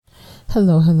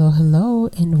Hello, hello, hello,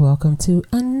 and welcome to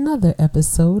another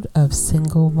episode of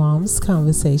Single Moms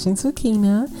Conversations with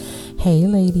Kina. Hey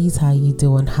ladies, how you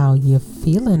doing? How you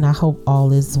feeling? I hope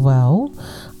all is well.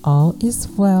 All is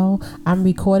well. I'm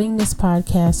recording this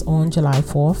podcast on July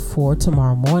 4th for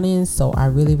tomorrow morning, so I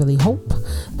really hope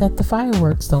that the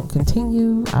fireworks don't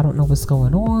continue. I don't know what's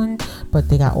going on, but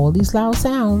they got all these loud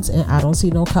sounds and I don't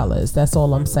see no colors. That's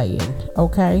all I'm saying.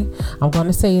 Okay, I'm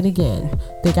gonna say it again.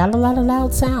 They got a lot of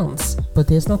loud sounds, but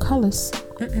there's no colors.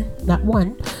 Not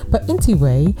one. But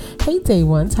anyway, hey day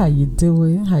ones, how you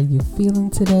doing? How you feeling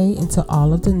today? And to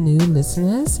all of the new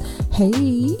listeners,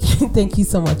 hey, thank you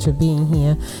so much for being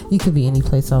here. You could be any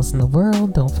place else in the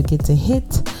world. Don't forget to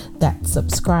hit that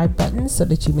subscribe button so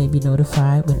that you may be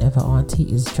notified whenever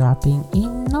Auntie is dropping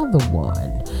another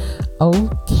one.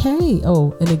 Okay.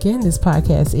 Oh, and again, this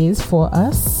podcast is for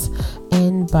us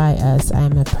and by us. I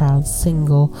am a proud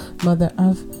single mother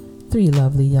of 3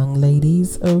 lovely young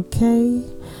ladies. Okay.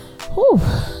 Whew.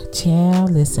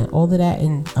 Child, listen, all of that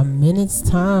in a minute's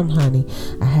time, honey.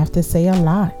 I have to say a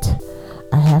lot.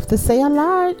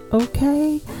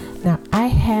 Okay. Now, I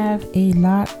have a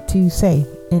lot to say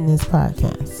in this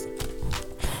podcast.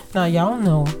 Now, y'all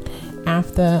know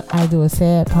after I do a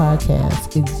sad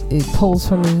podcast, it pulls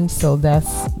for me. So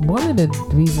that's one of the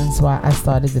reasons why I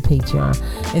started the Patreon,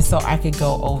 is so I could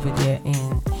go over there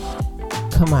and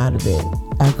come out of it.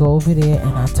 I go over there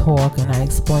and I talk and I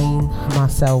explain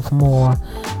myself more,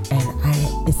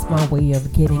 and it's my way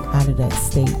of getting out of that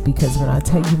state. Because when I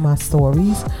tell you my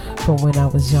stories from when I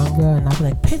was younger, and I'm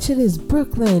like, picture this,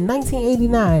 Brooklyn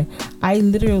 1989, I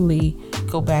literally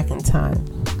go back in time.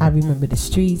 I remember the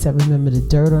streets. I remember the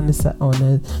dirt on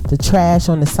the trash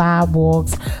on the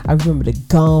sidewalks. I remember the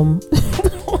gum,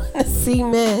 the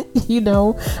cement.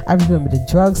 I remember the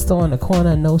drugstore on the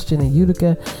corner of Nostrand and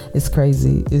Utica. It's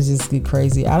crazy. It's just get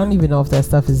crazy. I don't even know if that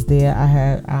stuff is there. I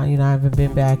haven't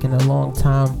been back in a long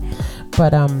time,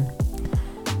 but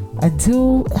I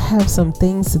do have some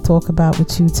things to talk about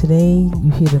with you today.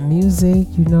 You hear the music,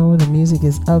 the music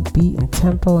is upbeat and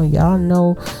tempo, and y'all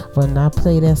know when I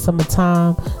play that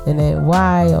Summertime and that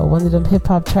Why or one of them hip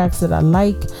hop tracks that I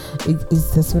like,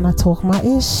 it's just when I talk my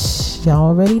ish. Y'all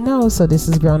already know. So this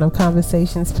is Grown Up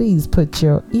Conversations. Please put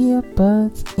your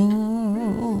earbuds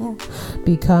in,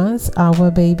 because our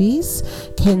babies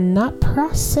cannot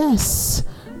process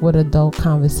what adult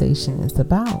conversation is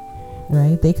about.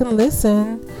 Right? They can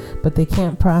listen, but they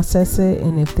can't process it.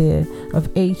 And if they're of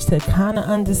age to kind of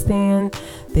understand,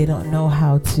 they don't know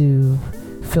how to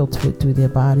filter it through their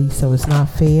body. So it's not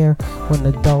fair when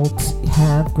adults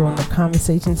have grown-up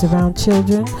conversations around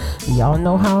children. Y'all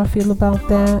know how I feel about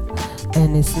that.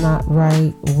 And it's not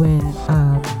right when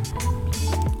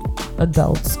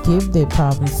adults give their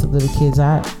problems to little kids.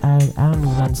 I don't even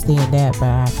understand that, but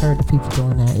I've heard of people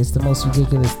doing that. It's the most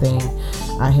ridiculous thing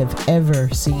I have ever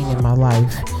seen in my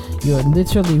life. You're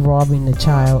literally robbing the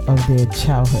child of their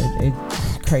childhood.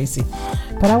 It's crazy.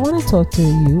 But I want to talk to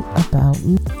you about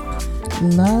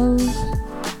love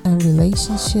and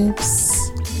relationships,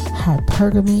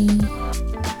 hypergamy,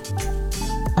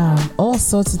 all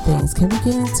sorts of things. Can we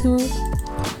get into it?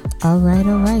 All right.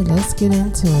 Let's get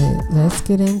into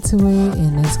it.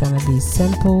 And it's going to be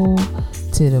simple,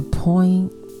 to the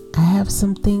point. I have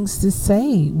some things to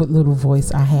say. What little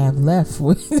voice I have left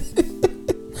with.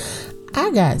 I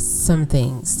got some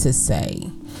things to say.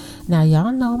 Now,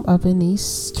 y'all know I'm up in these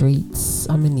streets.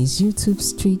 I'm in these YouTube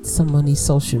streets. I'm on these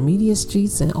social media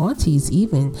streets. And Auntie's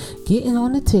even getting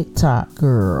on the TikTok,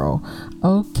 girl.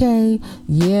 Okay.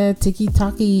 Yeah,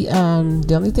 TikTok-y.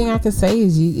 The only thing I can say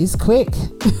is it's quick.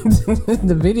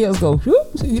 The videos go, whoop.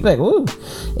 You're like, ooh.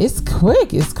 It's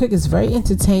quick. It's very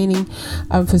entertaining.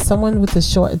 For someone with a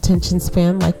short attention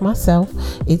span like myself,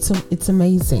 it's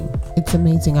amazing. It's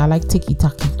amazing. I like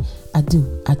TikTok-y. I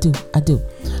do.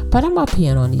 But I'm up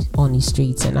here on these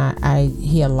streets, and I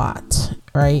hear a lot,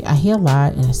 right? I hear a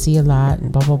lot and I see a lot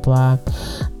and blah, blah, blah.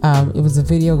 It was a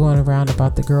video going around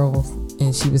about the girl,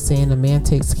 and she was saying a man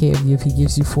takes care of you if he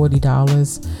gives you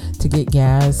 $40 to get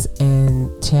gas.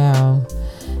 And child,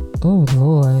 oh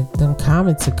Lord, them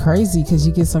comments are crazy, because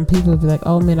you get some people who be like,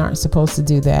 oh, men aren't supposed to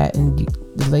do that. And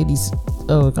the ladies,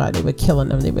 oh God, they were killing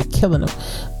them.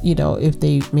 If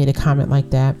they made a comment like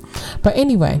that. But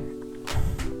anyway,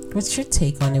 what's your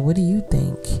take on it? What do you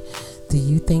think? Do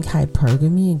you think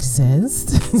hypergamy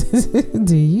exists?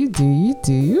 Do you?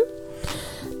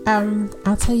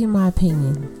 I'll tell you my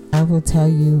opinion. I will tell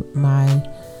you my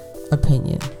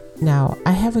opinion. Now,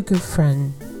 I have a good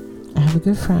friend.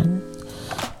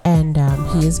 And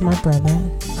he is my brother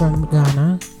from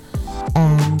Ghana.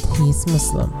 And he's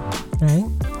Muslim, right?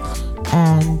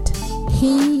 And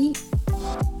he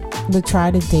would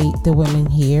try to date the women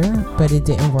here, but it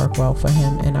didn't work well for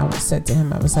him. And I said to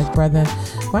him, I was like, brother,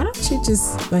 why don't you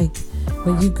just like,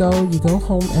 when you go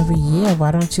home every year.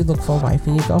 Why don't you look for a wife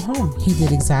and you go home? He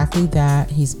did exactly that.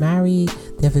 He's married.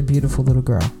 They have a beautiful little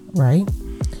girl, right?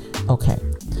 Okay.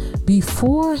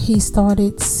 Before he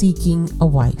started seeking a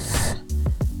wife,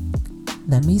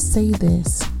 let me say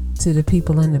this to the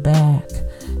people in the back.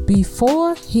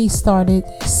 Before he started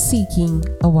seeking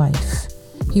a wife,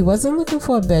 he wasn't looking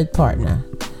for a bed partner,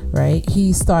 right? He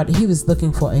was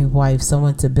looking for a wife,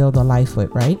 someone to build a life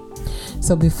with, right?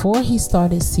 So before he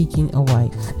started seeking a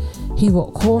wife, he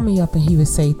would call me up and he would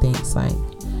say things like,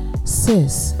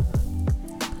 sis,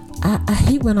 I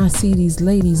hate when I see these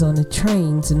ladies on the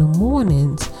trains in the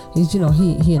mornings. He's, he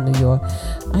in New York.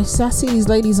 I see these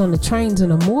ladies on the trains in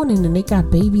the morning and they got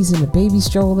babies in the baby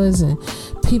strollers, and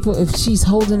people, if she's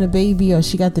holding a baby or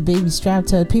she got the baby strapped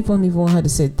to her, people don't even want her to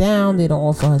sit down. They don't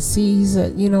offer her seats.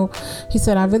 He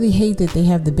said, I really hate that they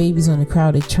have the babies on the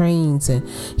crowded trains. And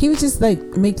he would just like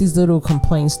make these little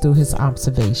complaints through his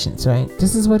observations, right?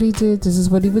 This is what he did. This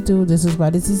is what he would do. This is why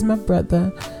this is my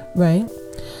brother, right?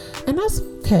 And that's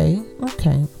okay.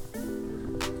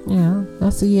 Yeah,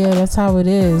 that's how it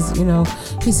is.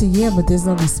 He said, yeah, but there's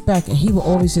no respect. And he will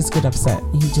always just get upset.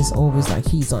 He just always like,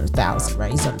 he's on 1,000,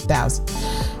 right? He's on 1,000.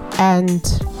 And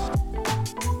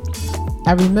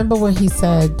I remember when he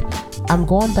said, I'm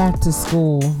going back to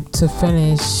school to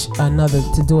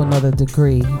do another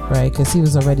degree, right? Because he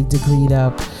was already degreed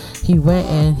up. He went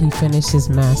in, he finished his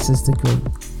master's degree.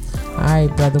 All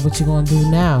right, brother, what you gonna do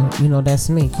now? That's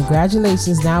me.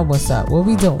 Congratulations. Now what's up? What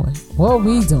we doing?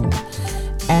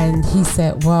 And he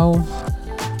said, well,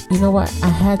 you know what? I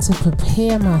had to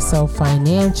prepare myself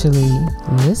financially.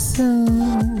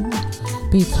 Listen,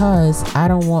 because I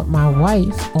don't want my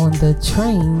wife on the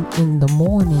train in the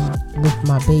morning with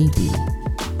my baby.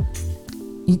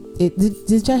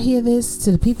 Did y'all hear this?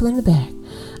 To the people in the back.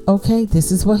 Okay,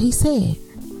 this is what he said.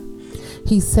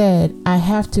 He said, I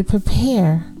have to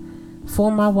prepare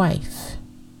for my wife.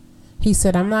 He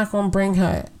said, I'm not going to bring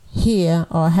her here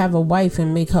or have a wife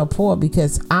and make her poor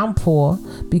because I'm poor,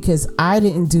 because I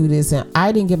didn't do this and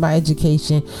I didn't get my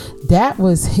education. That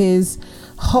was his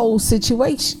whole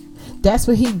situation. That's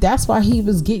why he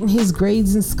was getting his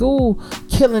grades in school,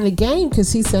 killing the game,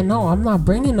 because he said, no, I'm not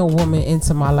bringing no woman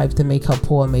into my life to make her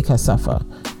poor and make her suffer.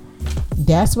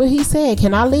 That's what he said.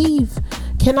 Can I leave?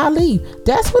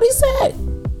 That's what he said.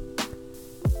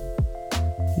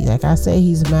 Like I said,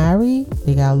 he's married.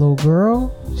 They got a little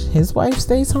girl. His wife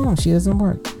stays home. She doesn't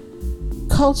work.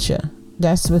 Culture.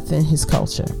 That's within his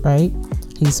culture, right?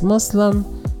 He's Muslim.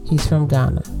 He's from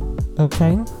Ghana.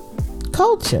 Okay?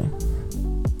 Culture.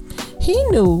 He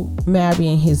knew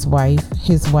marrying his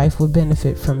wife would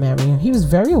benefit from marrying him. He was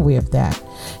very aware of that.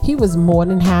 He was more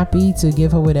than happy to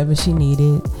give her whatever she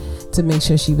needed to make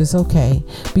sure she was okay,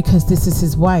 because this is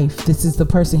his wife. This is the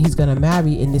person he's gonna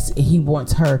marry, and he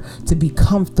wants her to be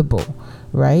comfortable,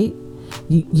 right?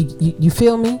 You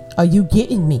feel me? Are you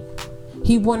getting me?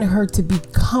 He wanted her to be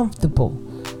comfortable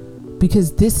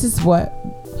because this is what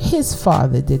his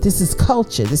father did. This is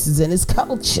culture. This is in his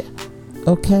culture.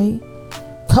 Okay?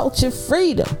 Culture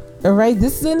freedom. All right?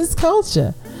 This is in his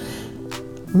culture.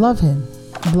 Love him.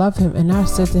 And I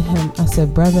said to him, I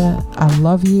said, brother, I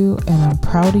love you and I'm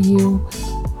proud of you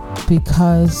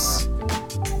because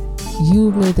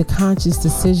you made the conscious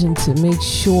decision to make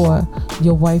sure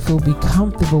your wife will be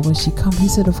comfortable when she comes. He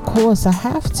said, of course, I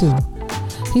have to.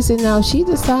 He said, now if she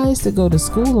decides to go to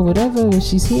school or whatever, when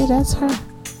she's here, that's her.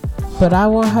 But I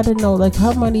want her to know, like,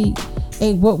 her money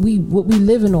ain't what we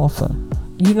living off of.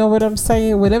 You know what I'm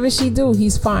saying? Whatever she do,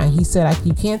 he's fine. He said,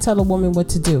 you can't tell a woman what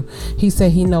to do. He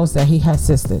said he knows that he has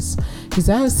sisters. He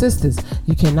said, I have sisters.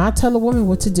 You cannot tell a woman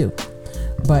what to do.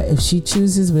 But if she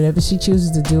chooses whatever she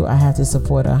chooses to do, I have to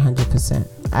support her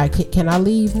 100%. Can I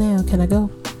leave now? Can I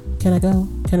go?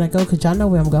 Because y'all know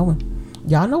where I'm going.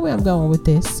 Y'all know where I'm going with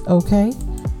this, okay?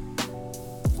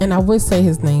 And I would say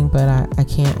his name, but I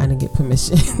can't. I didn't get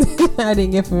permission. I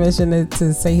didn't get permission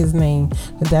to say his name.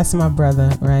 But that's my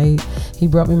brother, right? He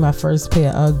brought me my first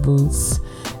pair of Ugg boots,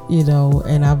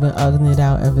 and I've been ugging it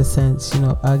out ever since.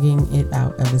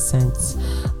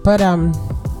 But I'm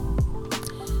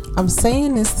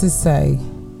saying this to say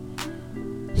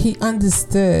he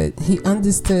understood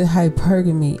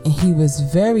hypergamy, and he was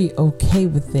very okay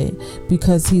with it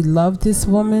because he loved this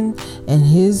woman, and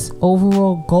his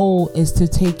overall goal is to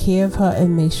take care of her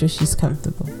and make sure she's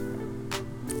comfortable.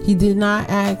 He did not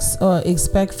ask or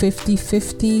expect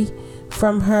 50-50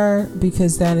 from her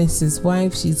because that is his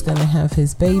wife. She's gonna have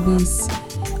his babies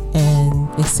and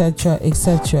etc.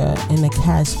 in a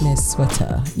cashmere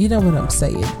sweater. You know what I'm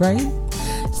saying, right?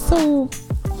 So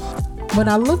when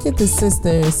I look at the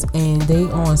sisters and they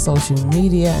on social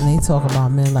media and they talk about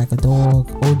men like a dog,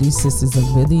 oh, these sisters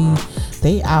are really,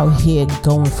 they out here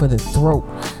going for the throat.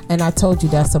 And I told you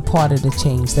that's a part of the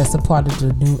change. That's a part of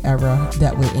the new era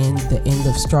that we're in, the end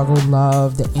of struggle,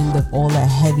 love, the end of all that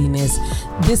heaviness.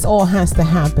 This all has to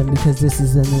happen because this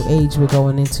is a new age we're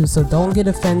going into. So don't get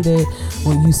offended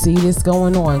when you see this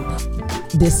going on.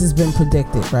 This has been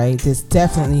predicted, right? This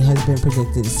definitely has been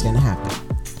predicted. It's going to happen.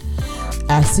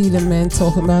 I see the men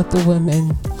talking about the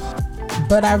women,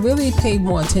 but I really pay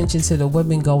more attention to the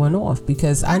women going off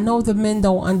because I know the men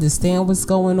don't understand what's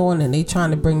going on and they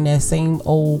trying to bring that same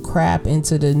old crap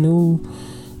into the new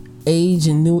age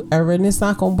and new era, and it's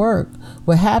not gonna work.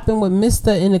 What happened with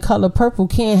Mr. in the color purple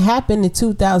can't happen in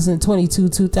 2022,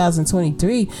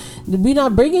 2023. We're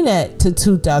not bringing that to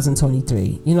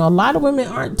 2023. You know, a lot of women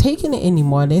aren't taking it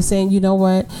anymore. They're saying, you know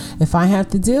what, if I have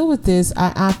to deal with this,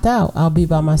 I opt out. I'll be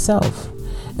by myself.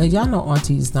 And y'all know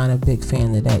Auntie's not a big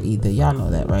fan of that either. Y'all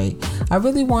know that, right? I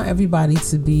really want everybody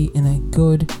to be in a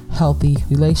good, healthy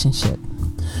relationship.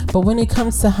 But when it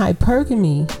comes to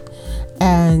hypergamy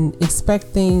and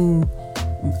expecting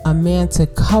a man to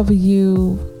cover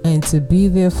you and to be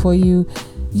there for you,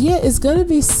 yeah, it's going to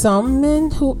be some men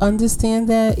who understand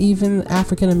that, even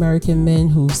African American men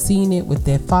who've seen it with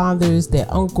their fathers, their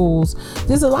uncles.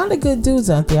 There's a lot of good dudes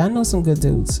out there. I know some good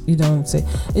dudes, you know what I'm saying?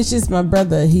 It's just my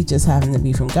brother, he just happened to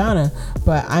be from Ghana,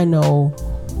 but I know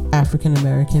African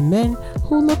American men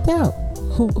who looked out,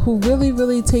 who really,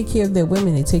 really take care of their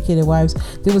women. They take care of their wives.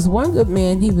 There was one good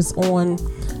man, he was on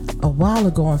a while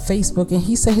ago on Facebook, and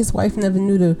he said his wife never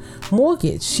knew the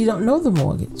mortgage. She don't know the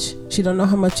mortgage. She don't know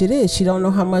how much it is. She don't know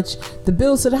how much the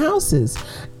bills of the house is.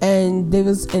 And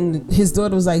his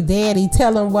daughter was like, Daddy,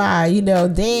 tell him why, you know,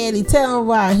 Daddy, tell him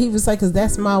why. He was like, because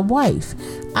that's my wife.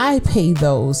 I pay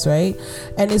those, right?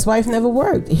 And his wife never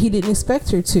worked. He didn't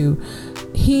expect her to.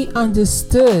 He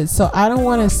understood. So I don't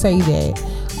want to say that,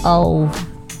 oh,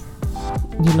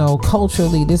 you know,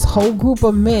 culturally, this whole group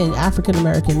of men, African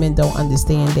American men, don't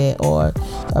understand that, or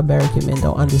American men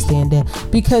don't understand that,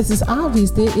 because it's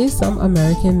obvious there is some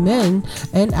American men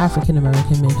and African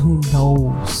American men who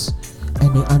knows,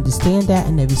 and they understand that,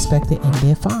 and they respect it, and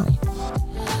they're fine.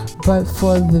 But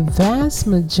for the vast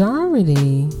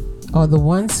majority, or the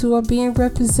ones who are being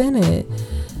represented,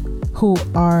 who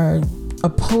are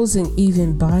opposing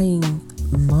even buying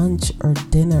lunch or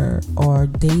dinner or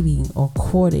dating or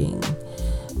courting,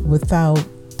 without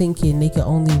thinking they can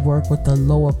only work with the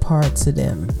lower parts of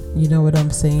them. You know what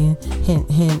I'm saying? Hint,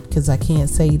 hint, because I can't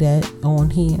say that on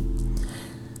here.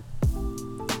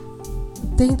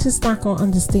 They just not gonna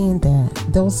understand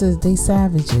that. They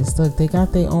savages. Look, they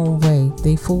got their own way.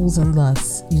 They fools and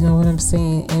lusts. You know what I'm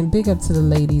saying? And big up to the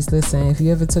ladies. Listen, if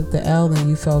you ever took the L and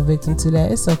you fell victim to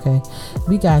that, it's okay.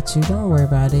 We got you. Don't worry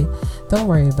about it. Don't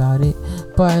worry about it.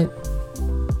 But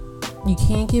you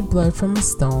can't get blood from a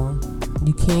stone.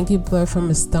 You can't get blood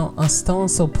from a stone,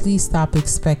 so please stop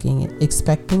expecting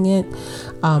it.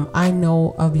 I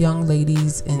know of young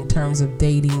ladies in terms of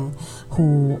dating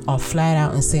who are flat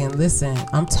out and saying, listen,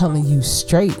 I'm telling you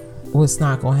straight what's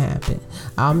not gonna happen.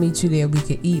 I'll meet you there, we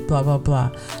can eat, blah blah blah.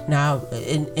 Now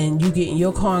and you get in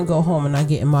your car and go home, and I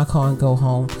get in my car and go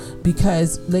home.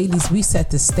 Because ladies, we set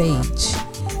the stage.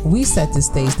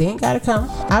 They ain't gotta come.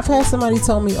 I've had somebody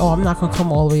tell me, oh, I'm not gonna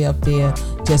come all the way up there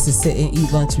just to sit and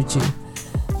eat lunch with you.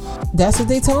 That's what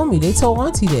they told me. They told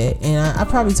Auntie that, and I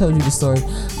probably told you the story.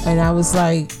 And I was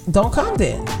like, don't come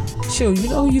then. Sure, you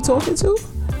know who you talking to?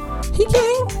 He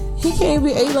came,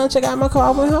 we ate lunch, I got in my car,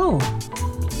 I went home.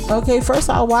 Okay, first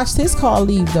I watched his car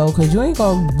leave though, because you ain't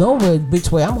gonna know which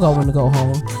way I'm going to go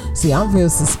home. See, I'm real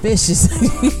suspicious.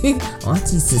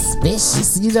 Auntie's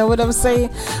suspicious, you know what I'm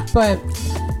saying? But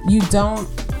you don't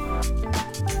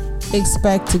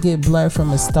expect to get blood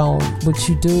from a stone. What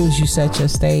you do is you set your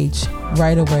stage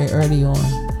right away early on,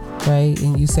 right?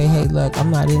 And you say, hey, look, I'm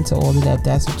not into all of that. If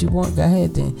that's what you want, go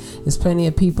ahead then. There's plenty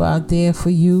of people out there for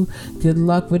you. Good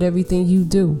luck with everything you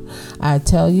do. I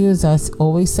tell you, as I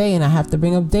always say, and I have to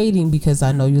bring up dating because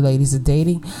I know you ladies are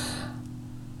dating,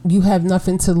 you have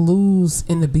nothing to lose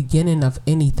in the beginning of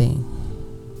anything.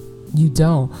 You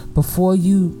don't. Before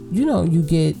you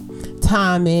get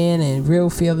time in and real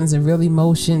feelings and real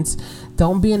emotions,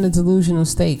 don't be in a delusional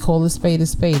state. Call a spade a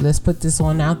spade. Let's put this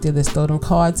one out there. Let's throw them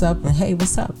cards up and hey,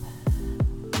 what's up?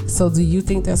 So do you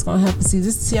think that's gonna happen?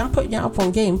 See, I'm putting you up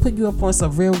on game. Put you up on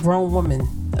some real grown woman.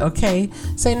 Okay?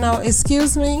 Say no,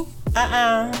 excuse me?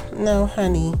 No,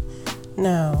 honey.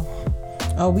 No.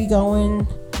 Are we going?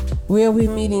 Where are we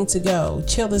meeting to go?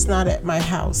 Chill is not at my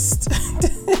house.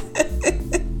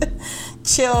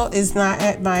 Chill is not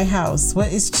at my house.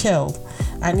 What is chill?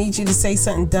 I need you to say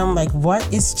something dumb like, what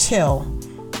is chill?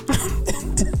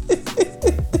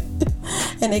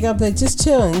 And they gonna be like, just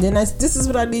chill. And then this is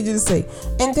what I need you to say.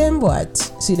 And then what?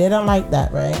 See, they don't like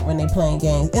that, right? When they playing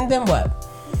games. And then what?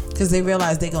 Because they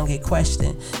realize they're gonna get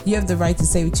questioned. You have the right to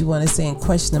say what you want to say and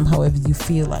question them however you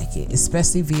feel like it,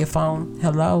 especially via phone.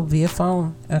 Hello, via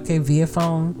phone. Okay, via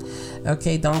phone.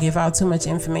 Okay, don't give out too much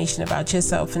information about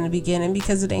yourself in the beginning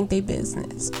because it ain't their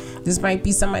business. This might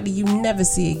be somebody you never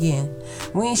see again.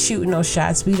 We ain't shooting no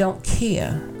shots. We don't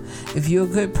care. If you're a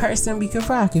good person, we can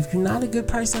rock. If you're not a good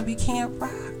person, we can't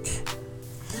rock.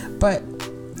 But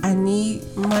I need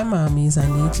my mommies, I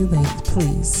need you ladies,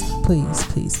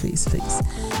 please,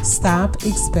 stop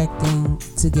expecting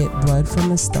to get blood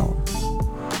from a stone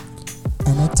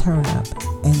and a turnip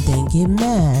and then get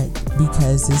mad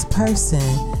because this person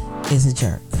is a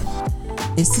jerk.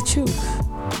 It's the truth.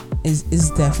 It's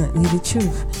definitely the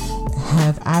truth.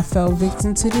 Have I fell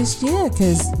victim to this? Yeah,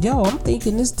 because, I'm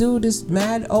thinking this dude is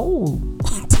mad old.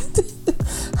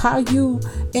 How you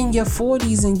in your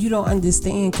 40s and you don't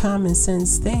understand common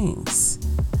sense things?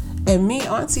 And me,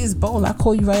 Auntie, is bold. I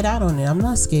call you right out on it. I'm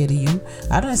not scared of you.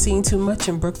 I done seen too much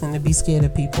in Brooklyn to be scared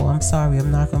of people. I'm sorry. I'm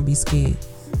not going to be scared.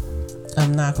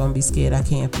 I'm not going to be scared. I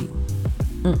can't be.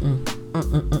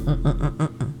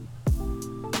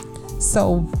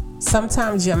 So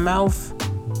sometimes your mouth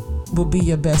will be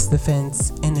your best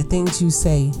defense, and the things you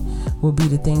say will be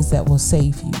the things that will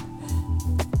save you.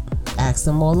 Ask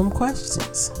them all them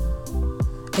questions.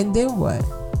 And then what?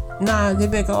 Nah, they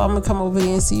be like, I'm gonna come over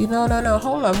there and see you. No,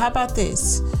 hold up. How about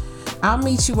this? I'll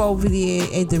meet you over there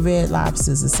at the Red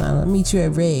Lobsters or something. I'll meet you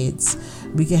at Red's.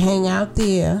 We can hang out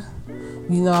there.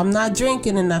 I'm not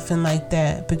drinking or nothing like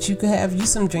that, but you could have you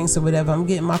some drinks or whatever. I'm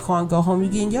getting my car and go home. You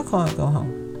get in your car and go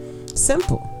home.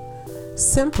 Simple.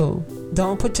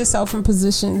 Don't put yourself in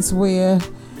positions where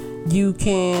you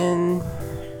can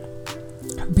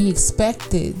be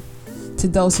expected to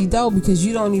do-si-do because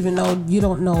you don't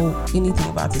know anything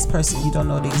about this person. You don't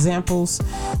know the examples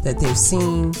that they've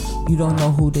seen. You don't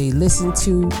know who they listen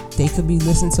to. They could be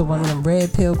listening to one of them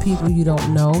red pill people you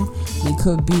don't know. They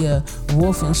could be a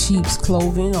wolf in sheep's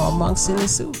clothing or a monks in a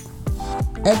suit.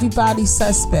 Everybody's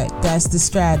suspect. That's the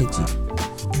strategy.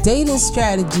 Dating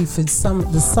strategy for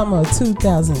the summer of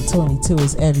 2022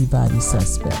 is everybody's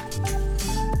suspect.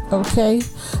 Okay?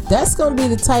 That's going to be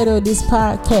the title of this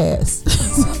podcast.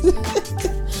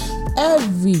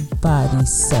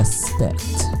 Everybody's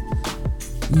suspect.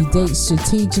 You date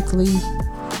strategically.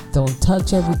 Don't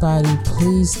touch everybody.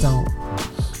 Please don't.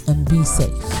 And be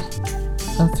safe.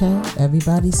 Okay?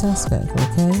 Everybody's suspect.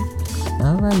 Okay?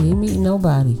 All right. You ain't meeting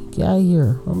nobody. Get out of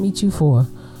here. I'll meet you for.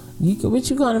 What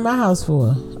you going to my house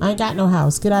for? I ain't got no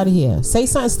house. Get out of here. Say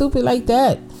something stupid like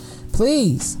that.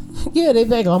 Please. Yeah, they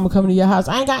beg, I'm going to come to your house.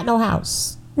 I ain't got no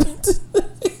house.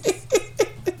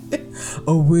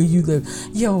 Oh, where you live?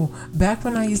 Yo, back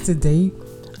when I used to date,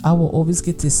 I will always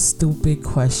get this stupid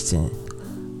question.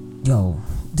 Yo,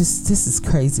 this is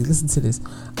crazy. Listen to this.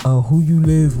 Who you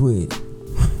live with?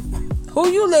 Who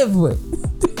you live with?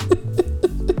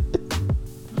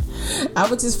 I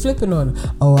was just flipping on it.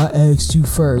 Oh, I asked you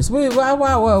first. Wait,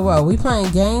 wow. We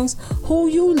playing games? Who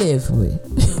you live with?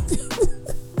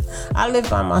 I live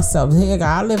by myself. Here,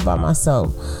 I live by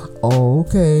myself. Oh,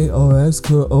 okay. Oh, that's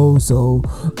good. Oh,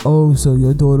 so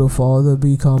your daughter, father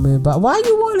be coming by. Why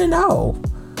you want to know?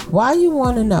 Why you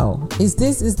want to know? Is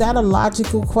that a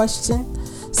logical question?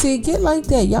 See, get like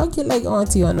that. Y'all get like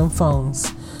Auntie on them phones.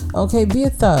 Okay, be a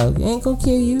thug. Ain't gonna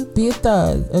kill you. Be a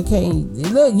thug. Okay,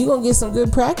 look, you gonna get some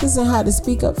good practice in how to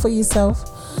speak up for yourself.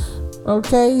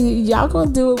 Okay, y'all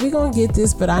gonna do it. We gonna get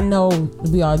this, but I know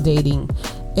we are dating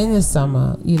in the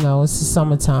summer. It's the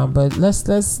summertime, but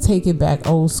let's take it back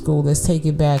old school. Let's take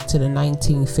it back to the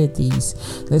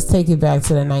 1950s. Let's take it back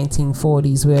to the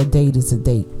 1940s, where a date is a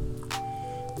date.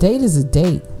 Date is a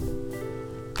date.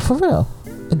 For real.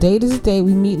 A date is a date.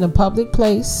 We meet in a public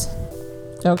place.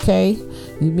 Okay,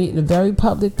 you meet in a very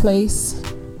public place.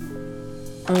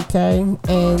 Okay,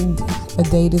 and a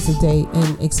date is a date.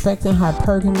 And expecting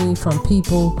hypergamy from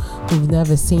people who've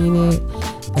never seen it,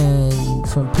 and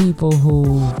from people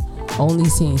who only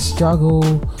seen struggle.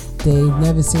 They've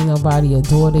never seen nobody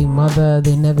adore their mother.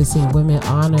 They've never seen women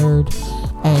honored,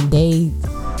 and they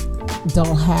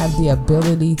don't have the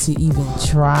ability to even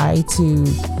try to,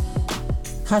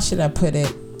 how should I put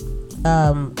it,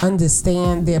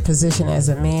 understand their position as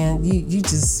a man. You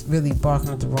just really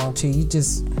barking at the wrong tree. You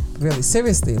just really,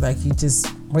 seriously, like you just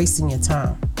wasting your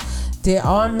time. There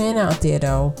are men out there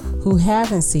though who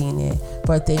haven't seen it,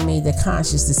 but they made the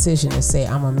conscious decision to say,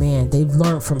 I'm a man. They've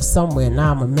learned from somewhere.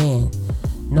 Now I'm a man.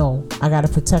 no, I got to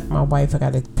protect my wife. I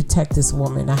got to protect this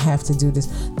woman. I have to do this.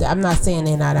 I'm not saying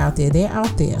they're not out there. They're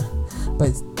out there.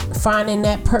 But finding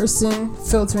that person,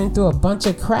 filtering through a bunch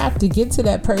of crap to get to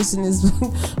that person is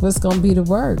what's going to be the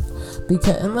work.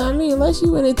 Because, I mean, unless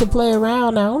you in it to play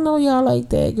around, I don't know y'all like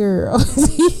that, girl.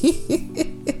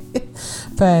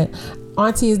 But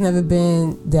Auntie has never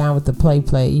been down with the play,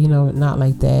 you know, not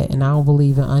like that. And I don't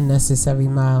believe in unnecessary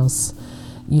miles.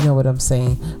 You know what I'm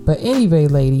saying. But anyway,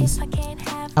 ladies,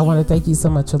 I want to thank you so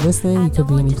much for listening. You could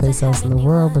be any place else in the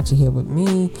world, but you're here with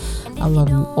me. I love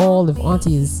you all. If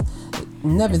Auntie has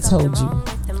never told you,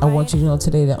 I want you to know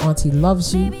today that Auntie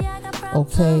loves you.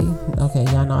 Okay,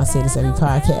 y'all know I say this every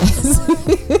podcast.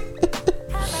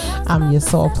 I'm your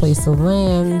soft place to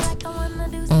land,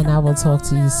 and I will talk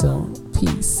to you soon.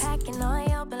 Peace.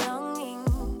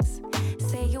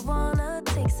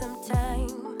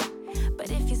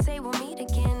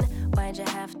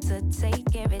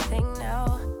 Take everything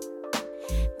now.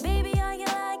 Baby, are you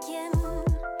lying?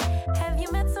 Have you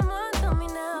met someone? Tell me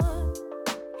now.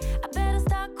 I better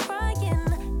start crying.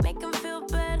 Make him feel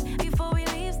bad before he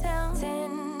leaves town.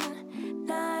 10,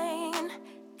 9,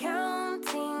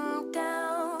 counting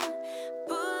down.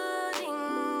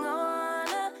 Putting on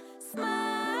a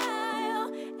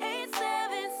smile. 8,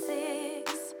 7,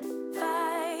 6,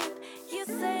 5. You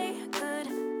say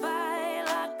goodbye.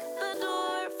 Lock the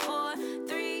door for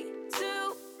 3,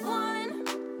 2, 1,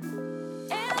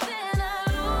 and then I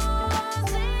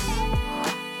lose it.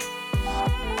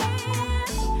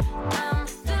 I'm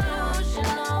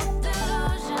delusional,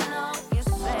 you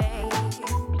say.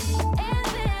 And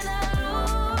then I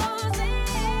lose it.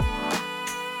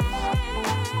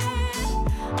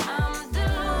 I'm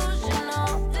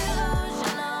delusional,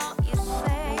 you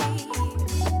say.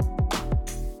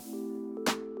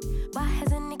 Why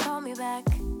hasn't he called me back?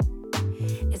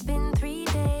 It's been 3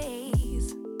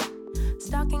 days.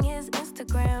 Stalking his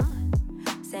Instagram,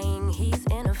 saying he's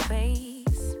in a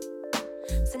phase.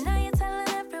 So now you're telling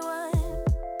everyone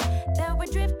that we're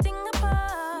drifting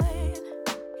apart.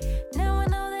 Now I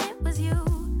know that it was you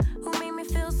who made me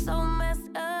feel so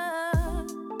messed up.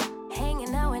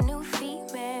 Hanging out with new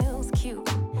females, cute,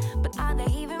 but are they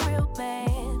even real,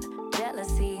 man?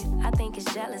 Jealousy, I think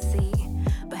it's jealousy,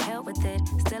 but hell with it,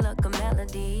 still a good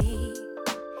melody.